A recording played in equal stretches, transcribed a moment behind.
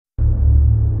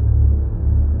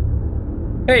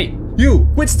Hey,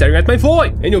 you! Quit staring at my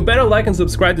void! And you better like and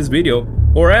subscribe this video,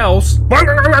 or else... I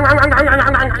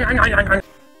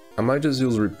might just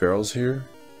use repels here.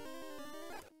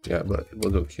 Yeah, but it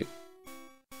was okay.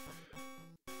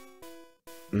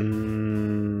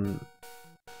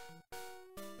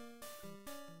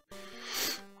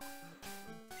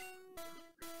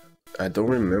 I don't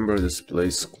remember this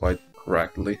place quite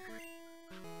correctly.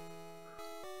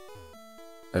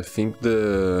 I think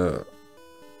the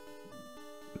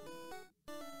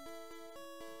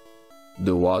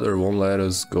water won't let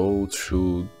us go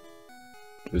through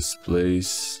this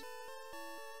place.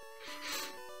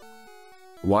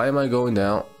 Why am I going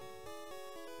down?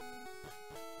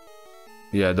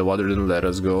 Yeah, the water didn't let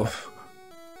us go.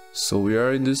 So we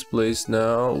are in this place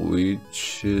now,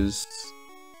 which is...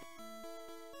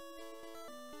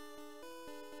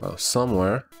 well,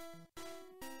 somewhere.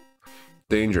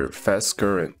 Danger, fast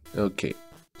current. Okay,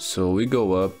 so we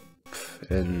go up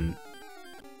and...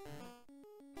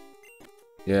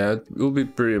 yeah, it will be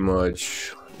pretty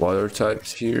much water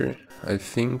types here, I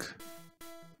think.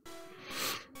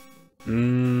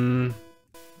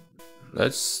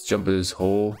 Let's jump in this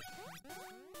hole.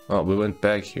 Oh, we went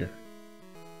back here.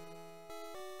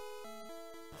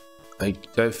 I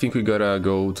think we gotta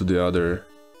go to the other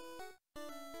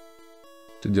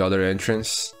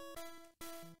entrance.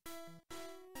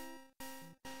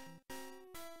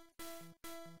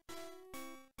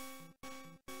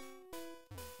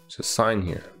 There's a sign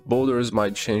here. Boulders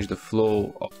might change the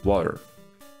flow of water.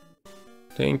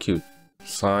 Thank you,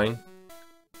 sign.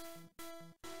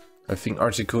 I think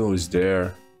Articuno is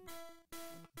there,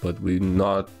 but we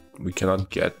cannot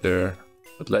get there.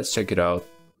 But let's check it out,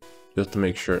 just to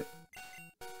make sure.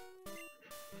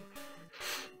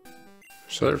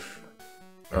 Surf.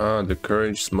 Ah, the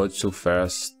current is much too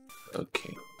fast.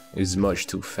 Okay, it's much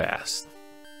too fast.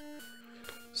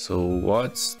 So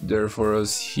what's there for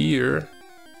us here?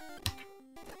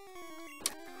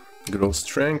 Grow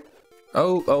strength.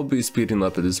 I'll be speeding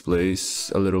up at this place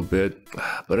a little bit,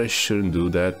 but I shouldn't do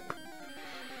that.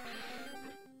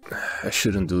 I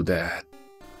shouldn't do that.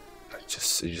 I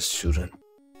just shouldn't.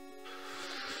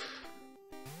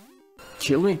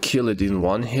 Can we kill it in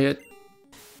one hit?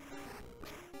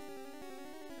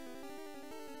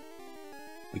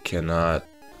 We cannot.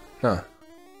 Huh.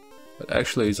 But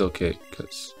actually it's okay,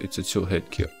 because it's a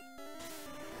 2-hit kill.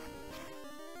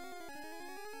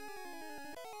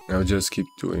 I'll just keep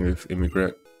doing with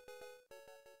immigrant.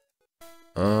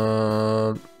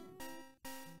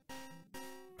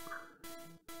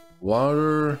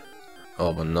 Water.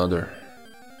 Oh, another.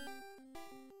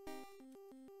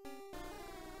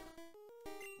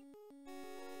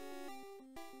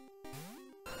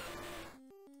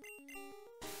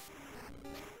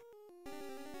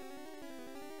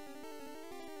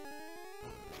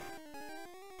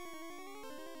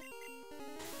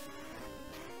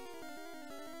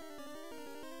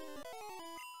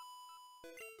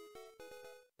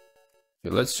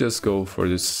 Okay, let's just go for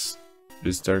this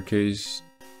staircase.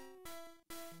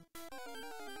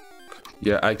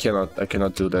 Yeah, I cannot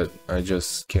do that. I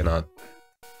just cannot.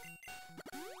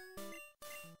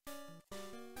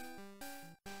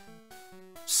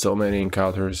 So many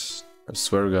encounters, I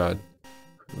swear to God.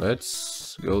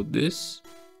 Let's go this.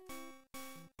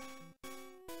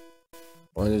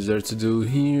 What is there to do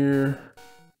here?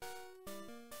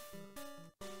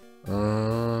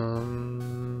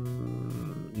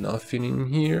 Nothing in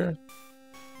here.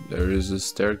 There is a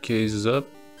staircase up.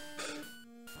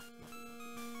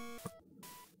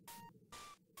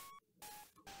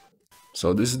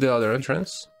 So this is the other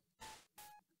entrance.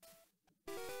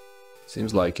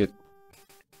 Seems like it.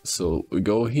 So we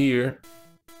go here,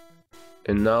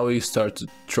 and now we start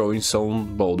throwing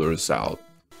some boulders out.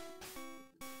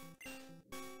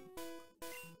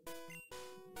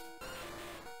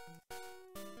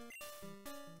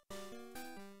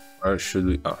 Or should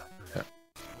we? Oh, yeah.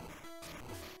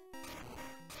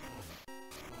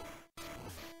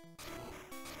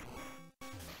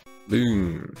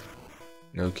 Boom.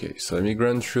 Okay, so let me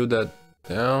run through that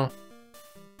now.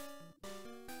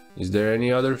 Is there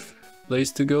any other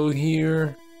place to go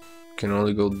here? Can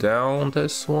only go down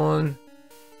this one.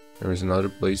 There is another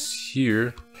place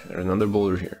here. There's another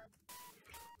boulder here.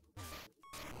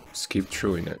 Let's keep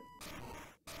throwing it.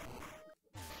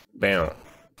 Bam.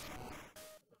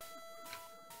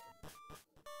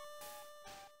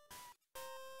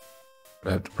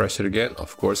 I have to press it again?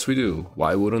 Of course we do.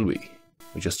 Why wouldn't we?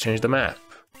 We just changed the map.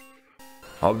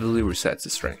 Obviously resets the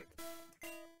strength.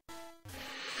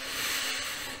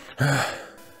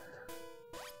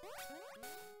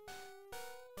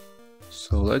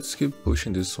 So let's keep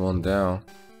pushing this one down.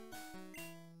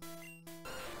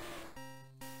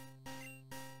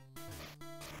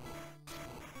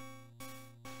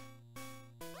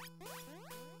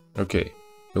 Okay,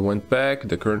 we went back,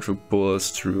 the current will pull us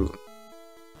through,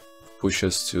 push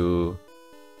us to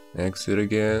exit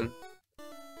again.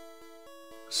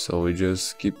 So we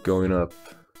just keep going up.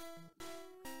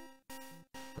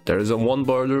 There is one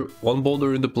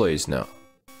boulder in the place now.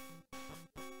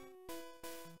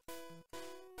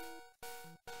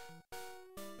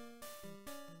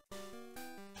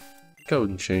 I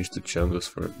would change to Chungus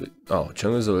for a bit. Oh,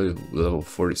 Chungus is level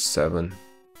 47.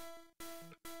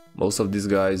 Most of these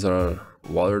guys are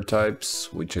water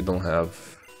types, which I don't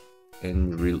have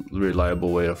any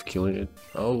reliable way of killing it.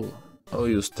 I'll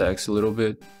use Tax a little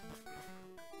bit.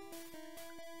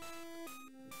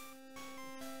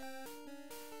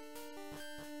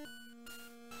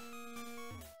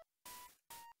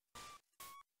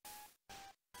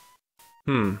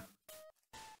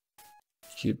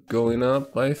 Keep going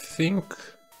up, I think.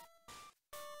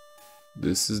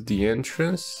 This is the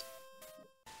entrance.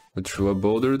 We threw a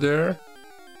boulder there,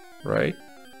 right?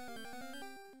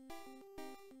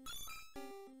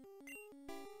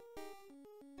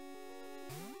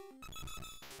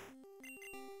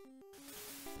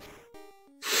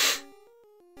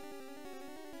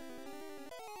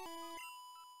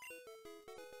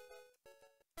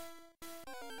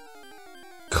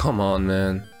 Come on,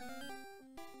 man.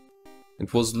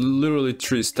 It was literally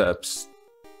 3 steps.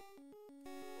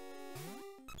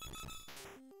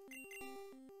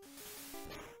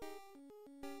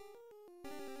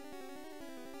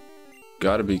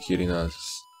 Gotta be kidding us.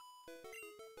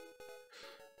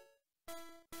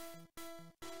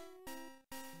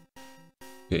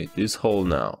 Okay, this hole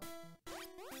now.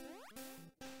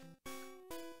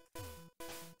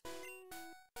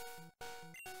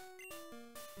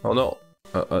 Oh no,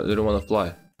 I didn't want to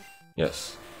fly.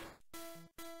 Yes.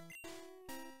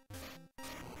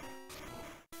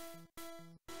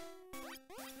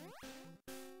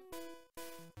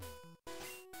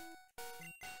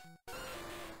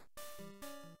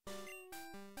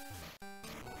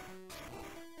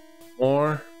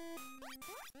 More.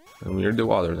 And we're in the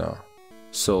water now.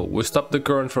 So we stop the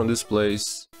current from this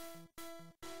place.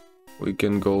 We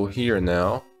can go here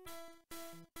now.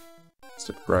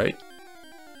 Step right.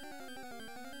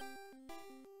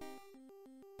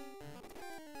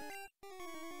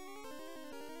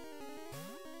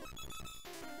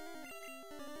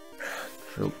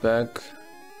 Drill back.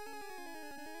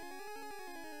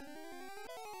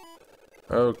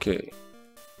 Okay.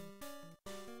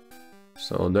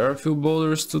 So there are a few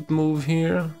boulders to move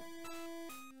here.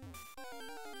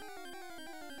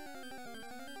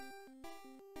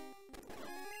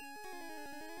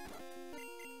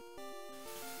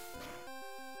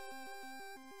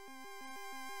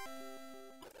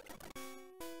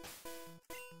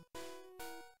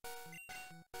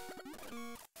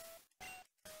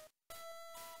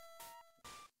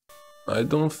 I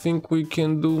don't think we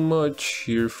can do much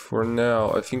here for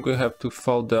now. I think we have to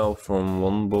fall down from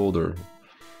one boulder.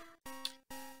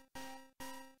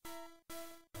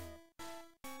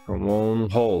 From one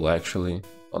hole, actually,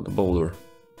 on the boulder.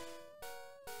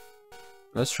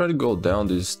 Let's try to go down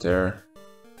this stair.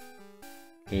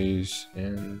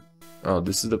 And oh,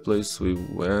 this is the place we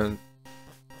went.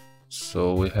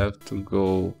 So we have to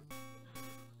go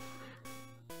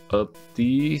up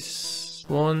this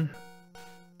one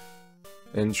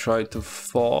and try to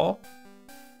fall.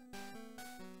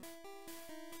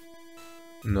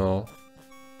 No.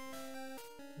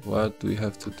 What do we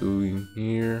have to do in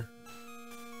here?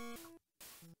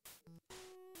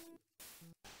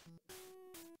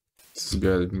 This is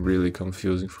getting really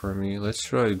confusing for me. Let's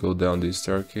try to go down this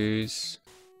staircase.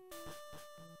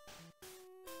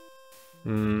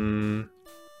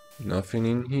 Nothing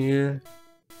in here.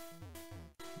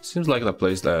 Seems like a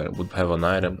place that would have an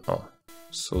item. Oh,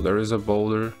 so there is a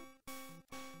boulder.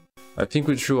 I think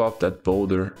we threw out that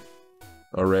boulder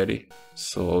already,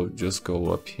 so I'll just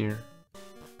go up here.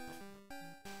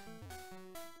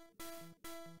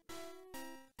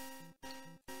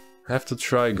 I have to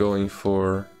try going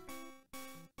for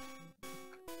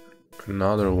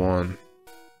another one.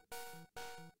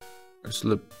 There's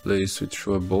the place we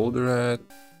threw a boulder at.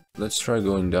 Let's try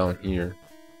going down here.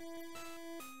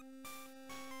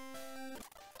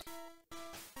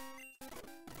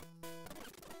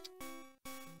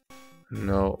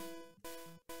 No.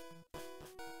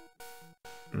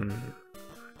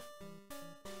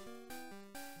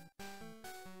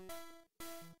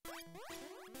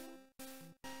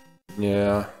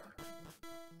 Yeah.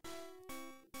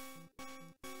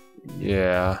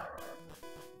 Yeah.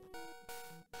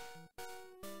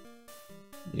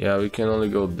 Yeah, we can only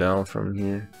go down from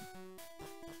here.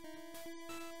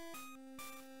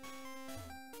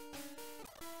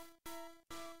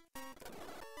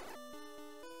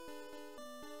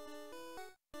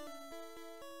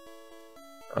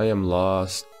 I am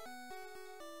lost.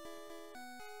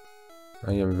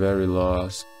 I am very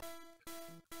lost.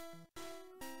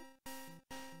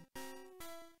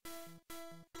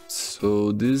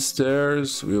 So these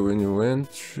stairs, we already went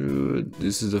through.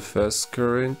 This is the fast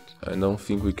current. I don't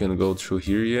think we can go through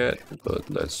here yet, but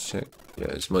let's check. Yeah,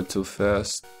 it's much too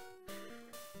fast.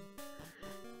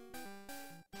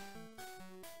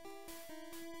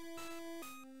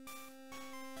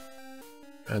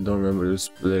 I don't remember this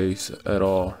place at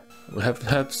all. We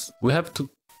have to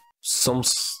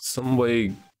some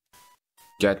way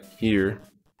get here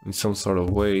in some sort of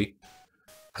way.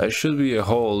 There should be a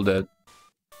hole that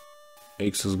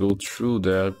makes us go through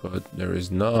there, but there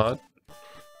is not.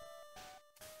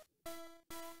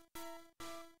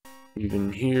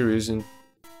 Even here isn't.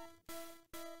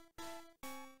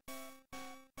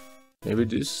 Maybe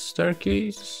this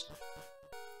staircase?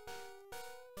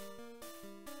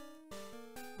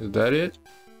 Is that it?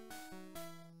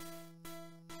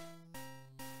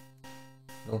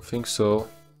 Don't think so.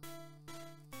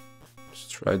 Let's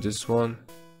try this one.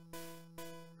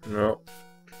 No.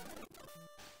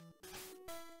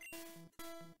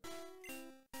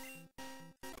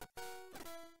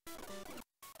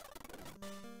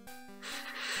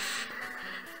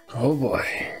 Oh boy.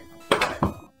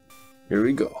 Here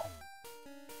we go.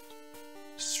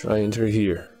 Let's try enter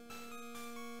here.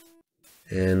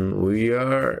 And we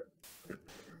are...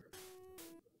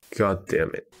 God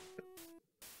damn it.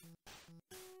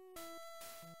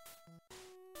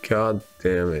 God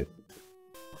damn it.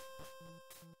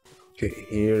 Okay,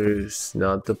 here is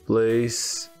not the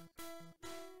place.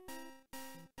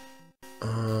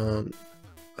 I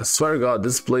swear to God,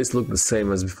 this place looked the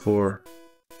same as before.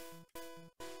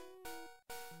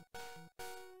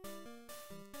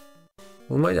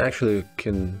 We might actually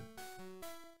can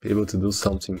be able to do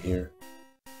something here.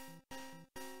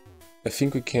 I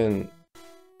think we can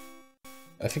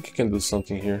do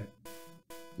something here.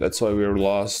 That's why we are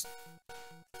lost.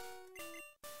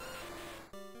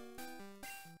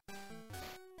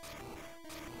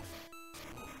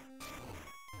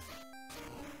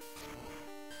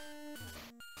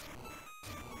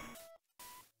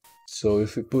 So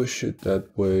if we push it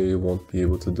that way, we won't be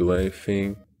able to do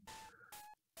anything.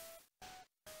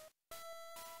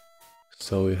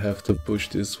 So we have to push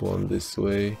this one this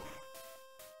way.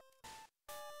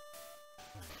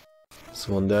 This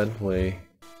one that way.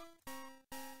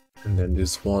 And then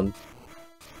this one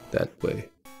that way.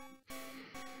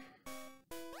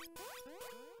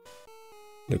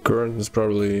 The current is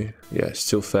probably, yeah,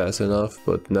 still fast enough,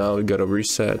 but now we gotta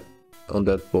reset on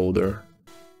that boulder.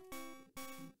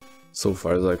 So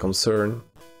far as I'm concerned.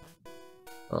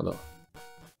 Oh no.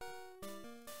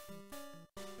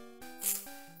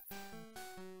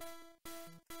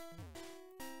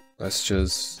 Let's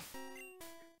just...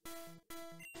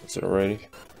 Is it already?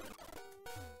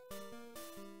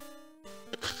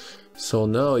 So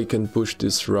now you can push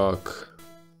this rock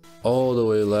all the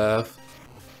way left.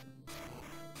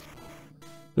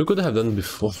 We could have done it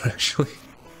before actually.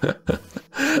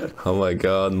 Oh my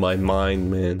god, my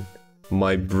mind, man.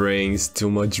 My brain's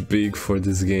too much big for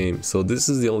this game. So this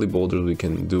is the only boulder we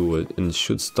can do it, and it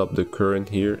should stop the current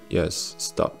here. Yes,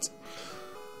 stopped.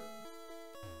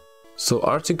 So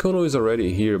Articuno is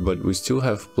already here, but we still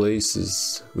have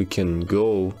places we can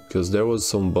go, because there was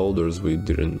some boulders we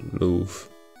didn't move.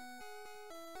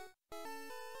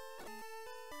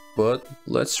 But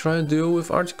let's try and deal with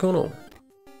Articuno.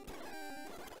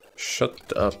 Shut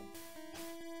up.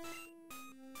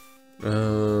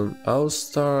 I'll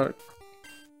start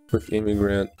with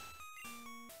Immigrant.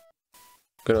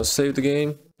 Gonna save the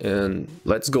game and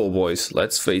let's go, boys.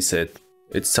 Let's face it.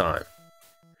 It's time.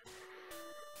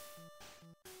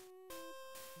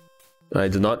 I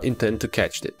do not intend to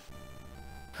catch it.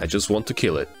 I just want to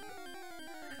kill it.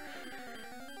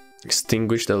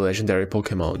 Extinguish the legendary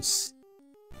Pokemons.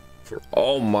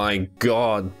 Oh my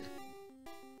god.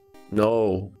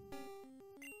 No.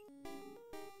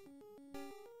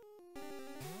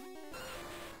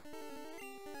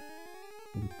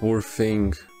 Poor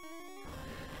thing.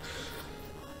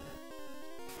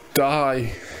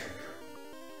 Die.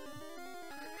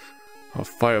 A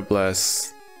Fire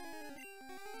Blast.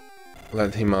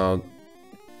 Let him out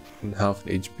in half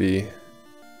HP.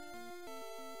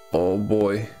 Oh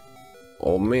boy.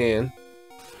 Oh man.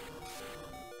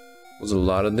 Was a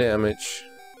lot of damage.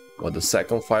 But the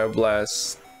second Fire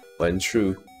Blast went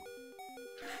through.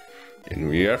 And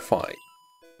we are fine.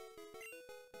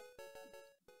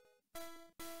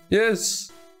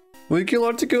 Yes! We kill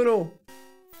Articuno!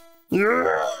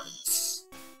 Yes!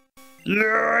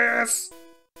 Yes!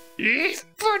 Yes!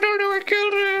 Finally we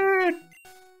killed it!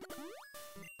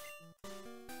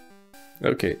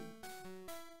 Okay.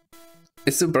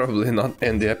 It's still probably not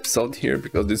end the episode here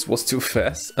because this was too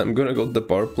fast. I'm gonna go to the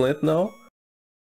power plant now.